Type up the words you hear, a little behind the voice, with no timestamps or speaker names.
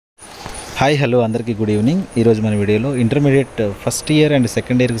Hi hello అందరికీ good evening. ఈరోజు మన వీడియోలో intermediate first year and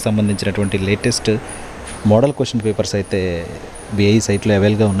second ఇయర్కి సంబంధించినటువంటి లేటెస్ట్ మోడల్ క్వశ్చన్ పేపర్స్ అయితే బిఐ సైట్లో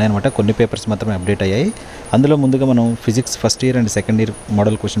అవైలబుల్గా ఉన్నాయన్నమాట. కొన్ని పేపర్స్ మాత్రమే అప్డేట్ అయ్యాయి. అందులో ముందుగా మనం physics first year and second year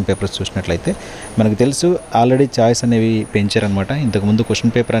model question papers చూసినట్లయితే మనకు తెలుసు ఆల్రెడీ చాయిస్ అనేవి పెంచారనమాట. ఇంతకుముందు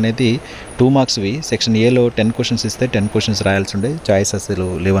క్వశ్చన్ పేపర్ అనేది 2 మార్క్స్వి సెక్షన్ ఏలో 10 క్వశ్చన్స్ ఇస్తే 10 క్వశ్చన్స్ రాయాల్సి ఉండే, చాయిస్ అసలు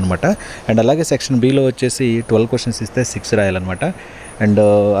లేవన్నమాట. అండ్ అలాగే సెక్షన్ బిలో వచ్చేసి 12 క్వశ్చన్స్ ఇస్తే 6 రాయాలన్నమాట. అండ్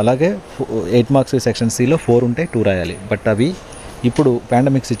అలాగే 8 మార్క్స్ సెక్షన్ సిలో 4 ఉంటే 2 రాయాలి. బట్ అవి ఇప్పుడు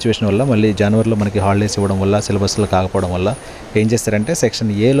పాండమిక్ సిచ్యువేషన్ వల్ల మళ్ళీ జనవరిలో మనకి హాలిడేస్ ఇవ్వడం వల్ల సిలబస్లో కాకపోవడం వల్ల ఏం చేస్తారంటే సెక్షన్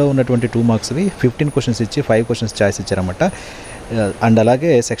ఏలో ఉన్నటువంటి 2 మార్క్స్వి 15 క్వశ్చన్స్ ఇచ్చి 5 క్వశ్చన్స్ చాయిస్ ఇచ్చారన్నమాట. అండ్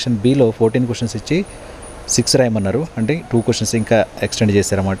అలాగే సెక్షన్ బిలో 14 క్వశ్చన్స్ ఇచ్చి 6 రాయమన్నారు, అంటే 2 క్వశ్చన్స్ ఇంకా ఎక్స్టెండ్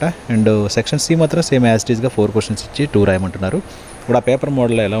చేశారన్నమాట. అండ్ సెక్షన్ సి మాత్రం సేమ్ యాజ్ ఇట్ ఈస్గా 4 క్వశ్చన్స్ ఇచ్చి 2 రాయమంటున్నారు. ఇప్పుడు ఆ పేపర్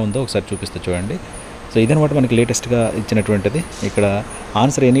మోడల్ ఎలా ఉందో ఒకసారి చూపిస్తూ చూడండి. సో ఇదనమాట మనకి లేటెస్ట్గా ఇచ్చినటువంటిది. ఇక్కడ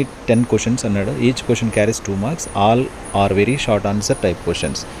ఆన్సర్ ఎనీ 10 క్వశ్చన్స్ అన్నాడు. Each question carries 2 marks, all are very short answer type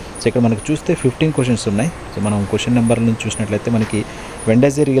questions. So ఇక్కడ మనకు చూస్తే 15 క్వశ్చన్స్ ఉన్నాయి. సో మనం క్వశ్చన్ నెంబర్ నుంచి చూసినట్లయితే మనకి when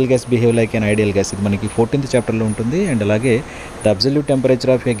does A real gas behave like an ideal gas, ఇది మనకి 14th చాప్టర్లో ఉంటుంది. అండ్ అలాగే the absolute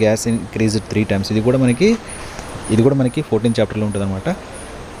temperature of A gas increased 3 times, ఇది కూడా మనకి 14th చాప్టర్లో ఉంటుంది అనమాట,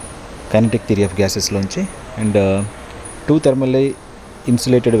 kinetic theory of గ్యాసెస్లోంచి. And 2 thermally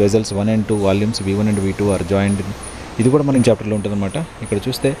insulated vessels 1 and 2 volumes V1 and V2 are joined, ఇది కూడా మనకి చాప్టర్లో ఉంటుంది అనమాట. ఇక్కడ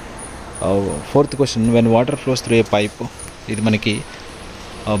చూస్తే 4th question when water flows through a pipe, ఇది మనకి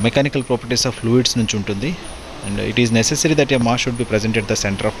మెకానికల్ ప్రాపర్టీస్ ఆఫ్ ఫ్లూయిడ్స్ నుంచి ఉంటుంది. And it is necessary that A mass should be present at the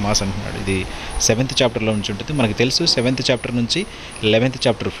centre of mass అంటున్నాడు. ఇది 7th చాప్టర్లో నుంచి ఉంటుంది. మనకి తెలుసు 7th చాప్టర్ నుంచి 11th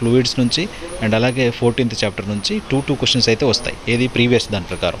చాప్టర్ ఫ్లూయిడ్స్ నుంచి, అండ్ అలాగే 14th చాప్టర్ నుంచి 2 క్వశ్చన్స్ అయితే వస్తాయి, ఏది ప్రీవియస్ దాని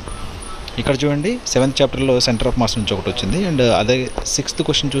ప్రకారం. ఇక్కడ చూడండి 7th చాప్టర్లో సెంటర్ ఆఫ్ మాస్ నుంచి ఒకటి వచ్చింది. అండ్ అదే 6th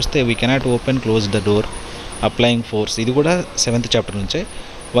క్వశ్చన్ చూస్తే we cannot open close the door applying force, ఇది కూడా 7th చాప్టర్ నుంచే.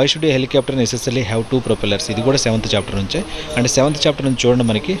 Why should A helicopter necessary have 2 propellers, ఇది కూడా 7th చాప్టర్ నుంచే. అండ్ 7th చాప్టర్ నుంచి చూడండి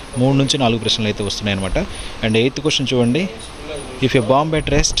మనకి 3 నుంచి 4 ప్రశ్నలు అయితే వస్తున్నాయి అనమాట. అండ్ 8th క్వశ్చన్ చూడండి, if A bomb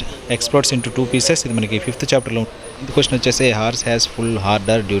at rest ఎక్స్ప్లోడ్స్ into 2 pieces, ఇది మనకి 5th చాప్టర్లో. ఇది క్వశ్చన్ వచ్చేసి horse has full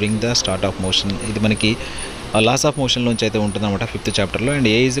harder during the start of motion, ఇది మనకి లాస్ ఆఫ్ మోషన్లోంచి అయితే ఉంటుంది అనమాట 5th చాప్టర్లో. And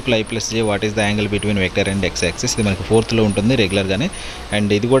A is equal I + J, what is the angle between vector and X axis, ఇది మనకి 4thలో ఉంటుంది రెగ్యులర్గానే.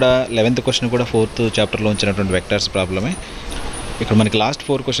 అండ్ ఇది కూడా 11th క్వశ్చన్ కూడా 4th చాప్టర్లో ఉంచినటువంటి వెక్టర్స్ ప్రాబ్లమే. ఇక్కడ మనకి లాస్ట్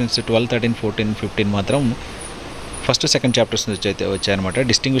 4 క్వశ్చన్స్ 12, 13, 14, 15 మాత్రం ఫస్ట్ సెకండ్ చాప్టర్స్ నుంచి అయితే వచ్చాయన్నమాట.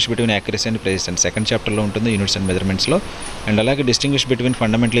 Distinguish between accuracy and precision second చాప్టర్లో ఉంటుంది, యూనిట్స్ అండ్ మెజర్మెంట్స్లో. అండ్ అలాగే distinguish between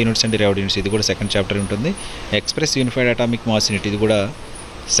fundamental units and derived units, ఇది కూడా సెకండ్ చాప్టర్ ఉంటుంది. Express unified atomic mass unit, ఇది కూడా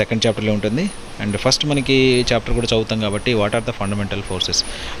సెకండ్ చాప్టర్లో ఉంటుంది. అండ్ ఫస్ట్ మనకి చాప్టర్ కూడా చదువుతాం కాబట్టి what are the fundamental forces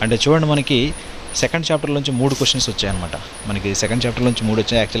అంటే చూడండి, మనకి సెకండ్ చాప్టర్ నుంచి 3 క్వశ్చన్స్ వచ్చాయన్నమాట. మనకి సెకండ్ చాప్టర్ నుంచి 3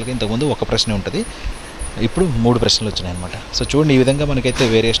 వచ్చాయి. యాక్చువల్గా ఇంతకుముందు ఒక ప్రశ్న ఉంటుంది, ఇప్పుడు 3 ప్రశ్నలు వచ్చినాయి అనమాట. సో చూడండి, ఈ విధంగా మనకైతే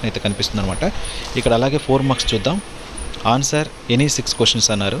వేరియేషన్ అయితే కనిపిస్తుంది అనమాట. ఇక్కడ అలాగే 4 మార్క్స్ చూద్దాం. ఆన్సర్ ఎనీ 6 క్వశ్చన్స్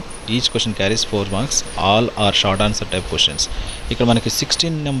అన్నారు. Each question carries 4 marks, all are short answer type questions. ఇక్కడ మనకి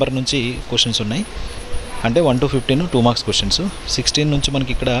 16 నెంబర్ నుంచి క్వశ్చన్స్ ఉన్నాయి, అంటే 1 to 15 2 మార్క్స్ క్వశ్చన్స్. 16 నుంచి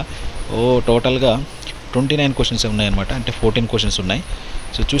మనకి ఇక్కడ టోటల్గా 29 క్వశ్చన్స్ ఉన్నాయన్నమాట, అంటే 14 క్వశ్చన్స్ ఉన్నాయి.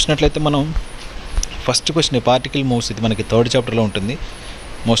 సో చూసినట్లయితే మనం ఫస్ట్ క్వశ్చన్ పార్టికల్ మూవ్స్, ఇది మనకి 3rd చాప్టర్లో ఉంటుంది.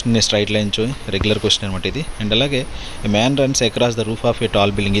 Motion in a straight line regular question అనమాట ఇది. అండ్ అలాగే man runs across the roof of A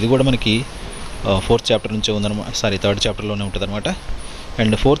tall building, ఇది కూడా మనకి 4th చాప్టర్ నుంచే ఉందన్నమాట, 3rd చాప్టర్లోనే ఉంటుంది అనమాట.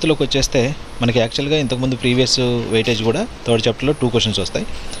 అండ్ 4thలోకి వచ్చేస్తే మనకి యాక్చువల్గా ఇంతకుముందు ప్రీవియస్ వెయిటేజ్ కూడా 3rd చాప్టర్లో 2 క్వశ్చన్స్ వస్తాయి.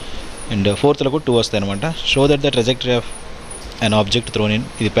 అండ్ 4thలో కూడా 2 వస్తాయి అనమాట. Show that the trajectory of an object throne in,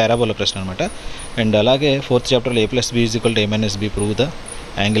 ఇది పారాబోలా ప్రశ్న అనమాట. అండ్ అలాగే 4th చాప్టర్లో A + B = A - B, prove the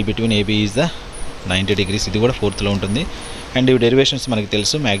angle between AB is the 90 degrees, ఇది కూడా 4thలో ఉంటుంది. అండ్ ఇవి డెరివేషన్స్ మనకి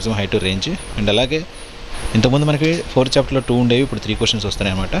తెలుసు, మ్యాక్సిమం హైట్ రేంజ్. అండ్ అలాగే ఇంతకుముందు మనకి 4th చాప్టర్లో 2 ఉండేవి, ఇప్పుడు 3 క్వశ్చన్స్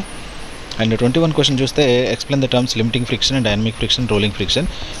వస్తున్నాయి అనమాట. అండ్ 21 క్వశ్చన్ చూస్తే explain the terms limiting friction and dynamic friction, rolling friction.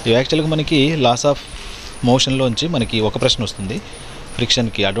 ఇవి యాక్చువల్గా మనకి లాస్ ఆఫ్ మోషన్లోంచి మనకి ఒక ప్రశ్న వస్తుంది,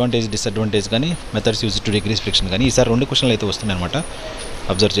 ఫ్రిక్షన్కి అడ్వాంటేజ్ డిసడ్వాంటేజ్ కానీ methods use to decrease friction కానీ. ఈసారి 2 క్వశ్చన్లు అయితే వస్తున్నాయి అనమాట.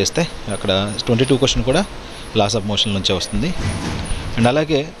 అబ్జర్వ్ చేస్తే అక్కడ 22 క్వశ్చన్ కూడా లాస్ ఆఫ్ మోషన్ నుంచే వస్తుంది. అండ్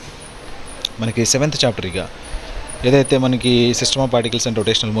అలాగే మనకి 7th చాప్టర్ ఇక ఏదైతే మనకి system of particles and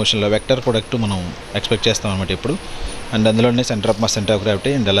rotational మోషన్లో వెక్టర్ ప్రొడక్ట్ మనం ఎక్స్పెక్ట్ చేస్తాం అనమాట ఇప్పుడు. అండ్ అందులోనే centre of mass, centre of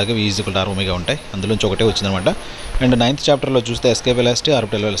gravity, and అలాగే V = R ఒమేగా ఉంటాయి, అందులోంచి ఒకటే వచ్చిందనమాట. అండ్ 9th చాప్టర్లో చూస్తే ఎస్కేప్ వెలాసిటీ,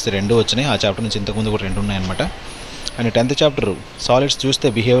 ఆర్బిటల్ వెలాసిటీ 2 వచ్చినాయి. ఆ చాప్టర్ నుంచి ఇంతకుముందు కూడా 2 ఉన్నాయన్నమాట. అండ్ 10th చాప్టర్ సాలిడ్స్ చూస్తే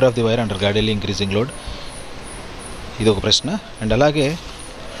behaviour of the wire under gradually increasing load, ఇది ఒక ప్రశ్న. అండ్ అలాగే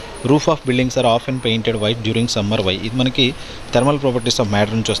roof of buildings are often painted white during summer, why, ఇది మనకి థర్మల్ ప్రాపర్టీస్ ఆఫ్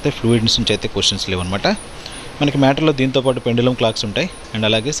మ్యాటర్ నుంచి వస్తే, ఫ్లూయిడ్స్ నుంచి అయితే క్వశ్చన్స్ లేవు అనమాట. మనకి మ్యాటర్లో దీంతోపాటు పెండులం క్లాక్స్ ఉంటాయి, అండ్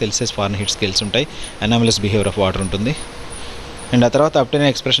అలాగే సెల్సియస్ ఫారెన్హీట్ స్కేల్స్ ఉంటాయి, అనామలస్ బిహేవియర్ ఆఫ్ వాటర్ ఉంటుంది. అండ్ ఆ తర్వాత obtain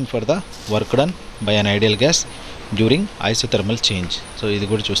expression for the work done by an ideal gas during isothermal change. So ఇది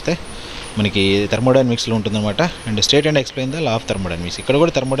కూడా చూస్తే మనకి థర్మోడైనమిక్స్లో ఉంటుందన్నమాట. And state and explain the law of thermodynamics. ఇక్కడ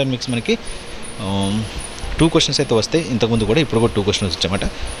కూడా థర్మోడైనమిక్స్ మనకి 2 క్వశ్చన్స్ అయితే వస్తాయి. ఇంతకుముందు కూడా ఇప్పుడు కూడా 2 క్వశ్చన్స్ వచ్చాయన్నమాట.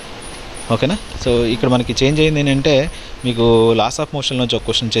 ఓకేనా. సో ఇక్కడ మనకి చేంజ్ అయింది ఏంటంటే మీకు లాస్ ఆఫ్ మోషన్ నుంచి ఒక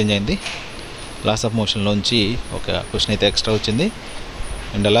క్వశ్చన్ చేంజ్ అయింది. లాస్ ఆఫ్ మోషన్లోంచి ఒక క్వశ్చన్ అయితే ఎక్స్ట్రా వచ్చింది.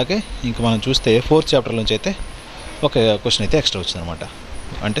 అండ్ అలాగే ఇంకా మనం చూస్తే 4th చాప్టర్ నుంచి అయితే ఒక క్వశ్చన్ అయితే ఎక్స్ట్రా వచ్చింది అనమాట.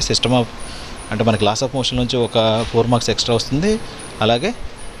 అంటే సిస్టమ్ ఆఫ్ అంటే మనకి లాస్ ఆఫ్ మోషన్ నుంచి ఒక 4 మార్క్స్ ఎక్స్ట్రా వస్తుంది. అలాగే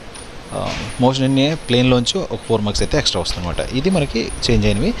మోషన్ ఇన్ ఏ ప్లేన్లోంచి ఒక 4 మార్క్స్ అయితే ఎక్స్ట్రా వస్తుంది అనమాట. ఇది మనకి చేంజ్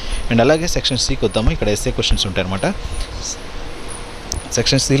అయినవి. అండ్ అలాగే సెక్షన్ సికి వద్దాము. ఇక్కడ ఎస్ఏ క్వశ్చన్స్ ఉంటాయి అనమాట.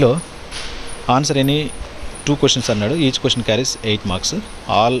 సెక్షన్ సిలో ఆన్సర్ ఎనీ 2 క్వశ్చన్స్ అన్నాడు. Each question carries 8 marks.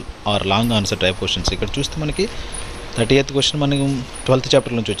 All are long answer type questions. ఇక్కడ చూస్తే మనకి 38th క్వశ్చన్ మనకి 12th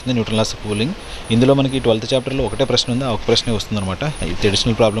చాప్టర్ నుంచి వచ్చింది, న్యూటన్ లాస్ ఆఫ్ కూలింగ్. ఇందులో మనకి 12th చాప్టర్లో ఒకటే ప్రశ్న ఉంది, ఆ ఒక ప్రశ్నే వస్తుందన్నమాట. ఇది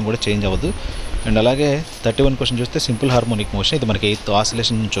ట్రెడిషనల్ ప్రాబ్లం కూడా చేంజ్ అవ్వదు. అండ్ అలాగే 31 క్వశ్చన్ చూస్తే సింపుల్ హార్మోనిక్ మోషన్. ఇది మనకి 8th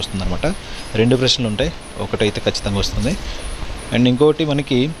ఆసిలేషన్ నుంచి వస్తుందన్నమాట. 2 ప్రశ్నలు ఉంటాయి, ఒకటైతే ఖచ్చితంగా వస్తుంది. అండ్ ఇంకొకటి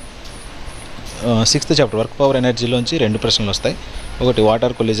మనకి 6th చాప్టర్ వర్క్ పవర్ ఎనర్జీలోంచి 2 ప్రశ్నలు వస్తాయి. ఒకటి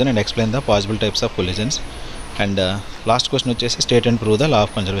water collision and explain the possible types of collisions. And last question వచ్చేసి state and prove the law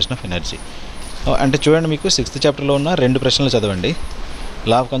of conservation of energy. అంటే చూడండి, మీకు 6th చాప్టర్లో ఉన్న 2 ప్రశ్నలు చదవండి.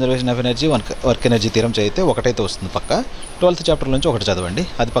 Law of conservation of energy, work energy theorem చదివితే ఒకటైతే వస్తుంది పక్క. 12th చాప్టర్ నుంచి ఒకటి చదవండి,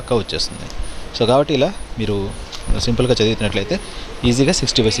 అది పక్కా వచ్చేస్తుంది. సో కాబట్టి ఇలా మీరు సింపుల్గా చదివినట్లయితే ఈజీగా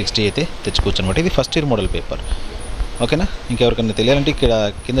 60/60 అయితే తెచ్చుకోవచ్చు అనమాట. ఇది ఫస్ట్ ఇయర్ మోడల్ పేపర్. ఓకేనా. ఇంకెవరికైనా తెలియాలంటే ఇక్కడ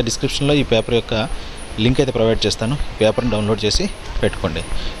కింద డిస్క్రిప్షన్లో ఈ పేపర్ యొక్క లింక్ అయితే ప్రొవైడ్ చేస్తాను. ఈ పేపర్ని డౌన్లోడ్ చేసి పెట్టుకోండి.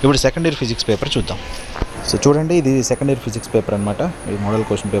 ఇప్పుడు సెకండ్ ఇయర్ ఫిజిక్స్ పేపర్ చూద్దాం. సో చూడండి, ఇది సెకండ్ ఇయర్ ఫిజిక్స్ పేపర్ అనమాట. ఈ మోడల్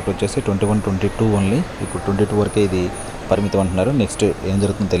క్వశ్చన్ పేపర్ వచ్చేసి 21, 22 ఓన్లీ. ఇప్పుడు 22 వరకే ఇది పరిమితం అంటున్నారు. నెక్స్ట్ ఏం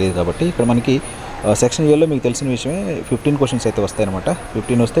జరుగుతుందో తెలియదు కాబట్టి ఇక్కడ మనకి సెక్షన్ ఏలో మీకు తెలిసిన విషయమే 15 క్వశ్చన్స్ అయితే వస్తాయన్నమాట.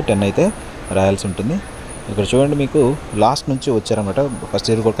 15 వస్తే 10 అయితే రాయాల్సి ఉంటుంది. ఇక్కడ చూడండి, మీకు లాస్ట్ నుంచి వచ్చారన్నమాట. ఫస్ట్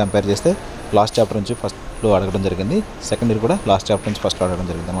ఇయర్ కూడా కంపేర్ చేస్తే లాస్ట్ చాప్టర్ నుంచి ఫస్ట్లో అడగడం జరిగింది. సెకండ్ ఇయర్ కూడా లాస్ట్ చాప్టర్ నుంచి ఫస్ట్లో అడగడం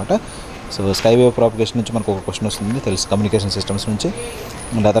జరిగింది అనమాట. సో స్కై వేవ్ ప్రాపగేషన్ నుంచి మనకు ఒక క్వశ్చన్ వస్తుంది, తెలుసు, కమ్యూనికేషన్ సిస్టమ్స్ నుంచి.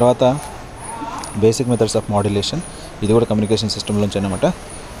 అండ్ ఆ తర్వాత బేసిక్ మెథడ్స్ ఆఫ్ మాడ్యులేషన్, ఇది కూడా కమ్యూనికేషన్ సిస్టమ్ నుంచి అనమాట.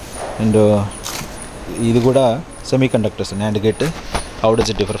 అండ్ ఇది కూడా semi conductors, NAND gate, how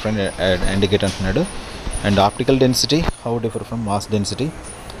does it differ from AND gate అంటున్నాడు. And optical density, how differ from mass density.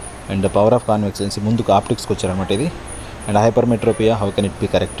 And power of కాన్వెక్సెన్సీ, ముందుకు ఆప్టిక్స్కి వచ్చారనమాట ఇది. And hypermetropia, how can it be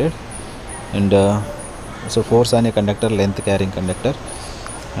corrected. And so force అనే conductor, length carrying conductor.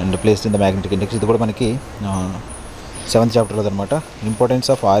 And placed in the magnetic index, ఇది కూడా మనకి 7th చాప్టర్లో అనమాట. Importance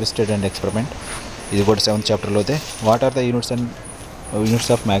of ఆర్స్టెడ్ and experiment, ఇది కూడా 7th చాప్టర్లోదే. What are the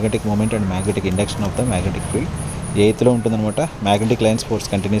units of magnetic moment and magnetic induction of the magnetic field, 8th ఉంటుందన్నమాట. Magnetic lines force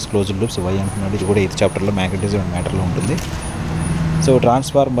continuous closed loops, why అంటున్నాడు. ఇది కూడా 8th చాప్టర్లో మ్యాగ్నెటిజం అండ్ మ్యాటర్లో ఉంటుంది. సో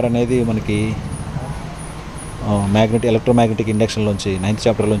ట్రాన్స్ఫార్మర్ అనేది మనకి ఎలక్ట్రోమాగ్నెటిక్ ఇండక్షన్లోంచి 9th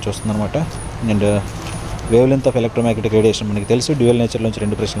చాప్టర్లోంచి వస్తుందన్నమాట. And wave length of electromagnetic radiation మనకి తెలుసు, డ్యూయల్ నేచర్లోంచి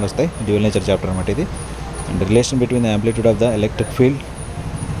 2 ప్రశ్నలు వస్తాయి. డ్యూయల్ నేచర్ చాప్టర్ అనమాట ఇది. And relation between the amplitude of the electric field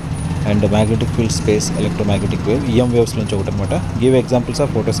and magnetic field space electromagnetic wave, EM waves నుంచి ఒకటి అనమాట. Give examples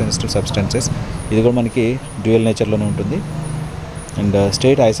of photosensitive substances, ఇది కూడా మనకి డ్యూయల్ నేచర్లోనే ఉంటుంది. అండ్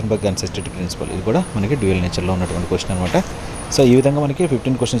స్టేట్ ఐసెన్బర్గ్ అన్సెస్టెడ్ ప్రిన్సిపల్, ఇది కూడా మనకి డ్యూయల్ నేచర్లో ఉన్నటువంటి క్వశ్చన్ అనమాట. సో ఈ విధంగా మనకి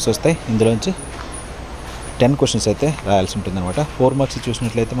 15 క్వశ్చన్స్ వస్తాయి. ఇందులోంచి 10 క్వశ్చన్స్ అయితే రాయాల్సి ఉంటుంది అనమాట. 4 మార్క్స్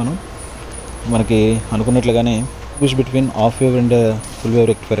చూసినట్లయితే మనకి అనుకున్నట్లుగానే which between half wave and full wave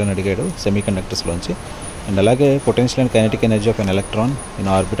rectifier అని అడిగాడు సెమీ కండక్టర్స్లోంచి. అండ్ అలాగే potential and kinetic energy of an electron in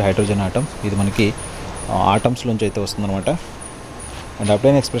orbit hydrogen atom, ఇది మనకి ఆటమ్స్లోంచి అయితే వస్తుందన్నమాట. And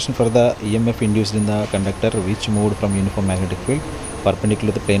upline expression for the EMF induced in the conductor which moved from uniform magnetic field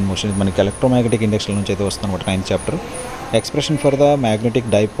perpendicular the plane motion, ఇది మనకి electromagnetic induction నుంచి అయితే వస్తుందన్నమాట 9th chapter. Expression for the magnetic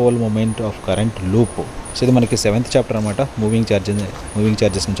dipole moment of current loop, so ఇది మనకి 7th chapter అనమాట. Moving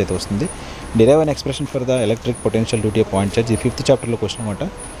charges నుంచి అయితే వస్తుంది. Derive and expression for the electric potential duty of point charge, ఈ 5th చాప్టర్లో క్వశ్చన్ అనమాట.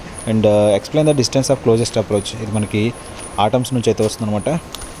 And explain the distance of closest approach, ఇది మనకి ఆటమ్స్ నుంచి అయితే వస్తుందన్నమాట.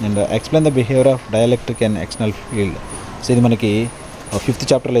 And explain the behaviour of dielectric and external field, so ఇది మనకి 5th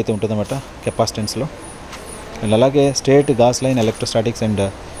చాప్టర్లో అయితే ఉంటుందన్నమాట కెపాసిటెన్స్లో. అండ్ అలాగే state gas line electrostatics and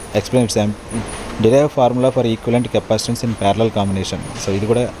explain it's derive formula for equivalent capacitance in parallel combination, so ఇది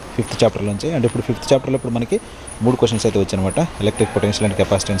కూడా 5th చాప్టర్లోంచి. అండ్ ఇప్పుడు 5th చాప్టర్లో ఇప్పుడు మనకి 3 క్వశ్చన్స్ అయితే వచ్చాయన్నమాట ఎలక్ట్రిక్ పొటెన్షియల్ అండ్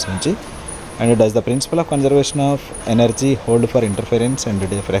కెపాసిటెన్స్ నుంచి. And does the principal of conservation of energy hold for interference and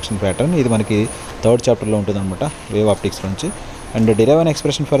diffraction pattern, ఇది మనకి 3rd చాప్టర్లో ఉంటుందన్నమాట వేవ్ ఆప్టిక్స్ నుంచి. And derive and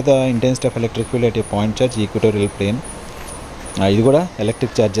expression for the intensity of electric field at a point charge equatorial plane, ఇది కూడా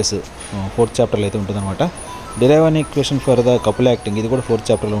electric charges 4th చాప్టర్లో అయితే ఉంటుందన్నమాట. Derive and equation for the couple acting, ఇది కూడా 4th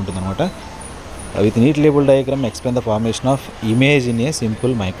చాప్టర్లో ఉంటుందన్నమాట. With neat label diagram explain the formation of image in a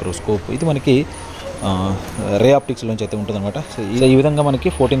simple microscope. ఇది మనకి రే ఆప్టిక్స్లోంచి అయితే ఉంటుందన్నమాట. సో ఈ విధంగా మనకి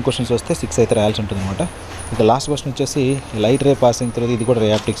 14 క్వశ్చన్స్ వస్తే 6 అయితే రాయాల్సి ఉంటుందన్నమాట. ఇక లాస్ట్ క్వశ్చన్ వచ్చేసి లైట్ రే పాసింగ్ తర్వాత ఇది కూడా రే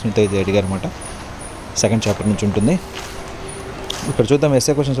ఆప్టిక్స్ నుంచి అయితే అడిగారు అనమాట. సెకండ్ చాప్టర్ నుంచి ఉంటుంది. ఇక్కడ చూద్దాం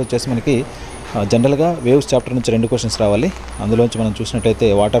ఎస్ఏ క్వశ్చన్స్ వచ్చేసి మనకి జనరల్గా వేవ్స్ చాప్టర్ నుంచి 2 క్వశ్చన్స్ రావాలి. అందులోంచి మనం చూసినట్టయితే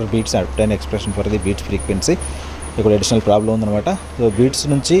water beats obtain expression for the beats frequency, ఇక్కడ అడిషనల్ ప్రాబ్లం ఉందన్నమాట. సో బీట్స్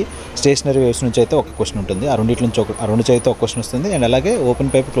నుంచి స్టేషనరీ వేవ్స్ నుంచి అయితే ఒక క్వశ్చన్ ఉంటుంది. ఆ రెండింటి నుంచి ఆ రెండు అయితే ఒక క్వశ్చన్ వస్తుంది. అండ్ అలాగే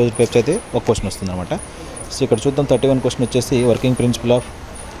ఓపెన్ పైప్ క్లోజ్డ్ పైప్స్ అయితే ఒక క్వశ్చన్ వస్తుంది అనమాట. సో ఇక్కడ చూద్దాం 31 క్వశ్చన్ వచ్చేసి working principle of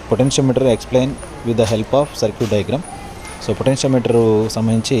potentiometer explain with the help of circuit diagram. So potentiometer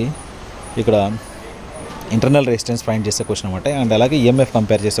సంబంధించి ఇక్కడ ఇంటర్నల్ రెసిస్టెన్స్ ఫైండ్ చేసే క్వశ్చన్ అనమాట. అండ్ అలాగే ఈఎంఎఫ్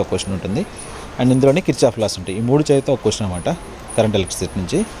కంపేర్ చేసే ఒక క్వశ్చన్ ఉంటుంది. అండ్ ఇందులోనే కిర్చాఫ్ లాస్ ఉంటాయి. ఈ 3 చదివితే ఒక క్వశ్చన్ అనమాట కరెంట్ ఎలక్ట్రిసిటీ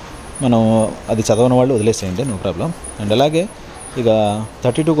నుంచి. మనం అది చదవని వాళ్ళు వదిలేసేయండి, నో ప్రాబ్లం. అండ్ అలాగే ఇక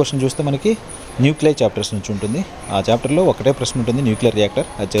 32 క్వశ్చన్ చూస్తే మనకి న్యూక్లియర్ చాప్టర్స్ నుంచి ఉంటుంది. ఆ చాప్టర్లో ఒకటే ప్రశ్న ఉంటుంది, న్యూక్లియర్ రియాక్టర్.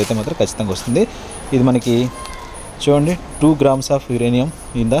 అది చదివితే మాత్రం ఖచ్చితంగా వస్తుంది. ఇది మనకి చూడండి 2 grams of uranium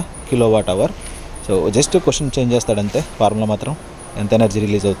in the kilowatt hour. So just question change చేస్తాడంతే, formula మాత్రం ఎంత ఎనర్జీ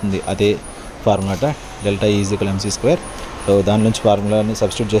రిలీజ్ అవుతుంది అదే formula delta E = mc². So దాని నుంచి ఫార్ములాని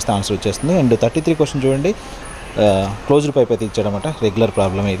సబ్స్టిట్యూట్ చేస్తే ఆన్సర్ వచ్చేస్తుంది. అండ్ 33 క్వశ్చన్ చూడండి, క్లోజ్డ్ పైప్ అయితే ఇచ్చాడనమాట. రెగ్యులర్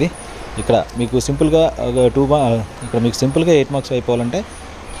ప్రాబ్లమ్ ఇది. ఇక్కడ మీకు సింపుల్గా ఇక్కడ మీకు సింపుల్గా 8 marks అయిపోవాలంటే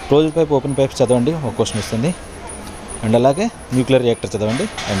closed pipe open pipe చదవండి, ఒక క్వశ్చన్ వస్తుంది. అండ్ అలాగే న్యూక్లియర్ రియాక్టర్ చదవండి.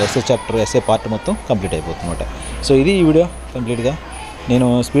 And SA chapter SA part మొత్తం కంప్లీట్ అయిపోతుంది అనమాట. సో ఇది ఈ వీడియో కంప్లీట్గా. నేను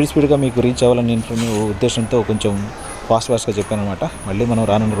స్పీడ్గా మీకు రీచ్ అవ్వాలని ఉద్దేశంతో కొంచెం ఫాస్ట్గా చెప్పాను అనమాట. మళ్ళీ మనం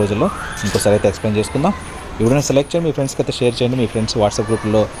రానున్న రోజుల్లో ఇంకోసారి అయితే ఎక్స్ప్లెయిన్ చేసుకుందాం. ఈ వీడియోని సెలెక్ట్ చేయండి, మీ ఫ్రెండ్స్కి అయితే షేర్ చేయండి, మీ ఫ్రెండ్స్ వాట్సాప్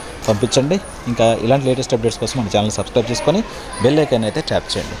గ్రూప్లో పంపించండి. ఇంకా ఇలాంటి లేటెస్ట్ అప్డేట్స్ కోసం మన ఛానల్ సబ్స్క్రైబ్ చేసుకొని బెల్ ఐకాన్ అయితే ట్యాప్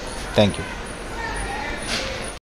చేయండి. Thank you.